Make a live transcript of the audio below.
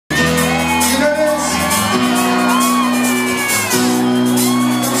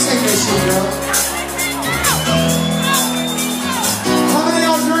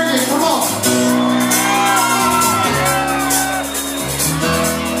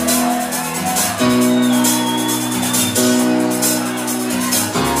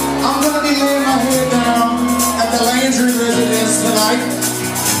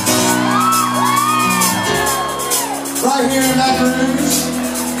here in Baton Rouge?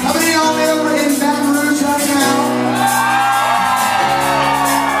 How many of y'all over in Baton Rouge right now?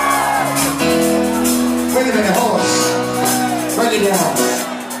 Wait a minute, hold on. Bring it down.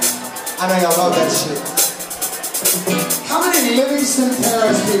 I know y'all love that shit. How many Livingston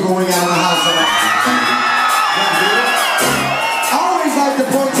Paris people we got in the house tonight? I always like to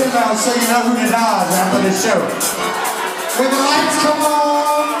point them out so you know who to dodge after the show. When the lights come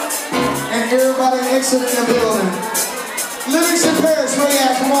on and everybody exits the building. Livingston Paris, where you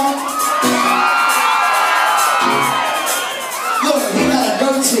at? Come on. Look, he got a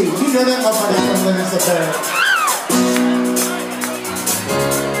goatee. You know that motherfucker from Livingston Paris.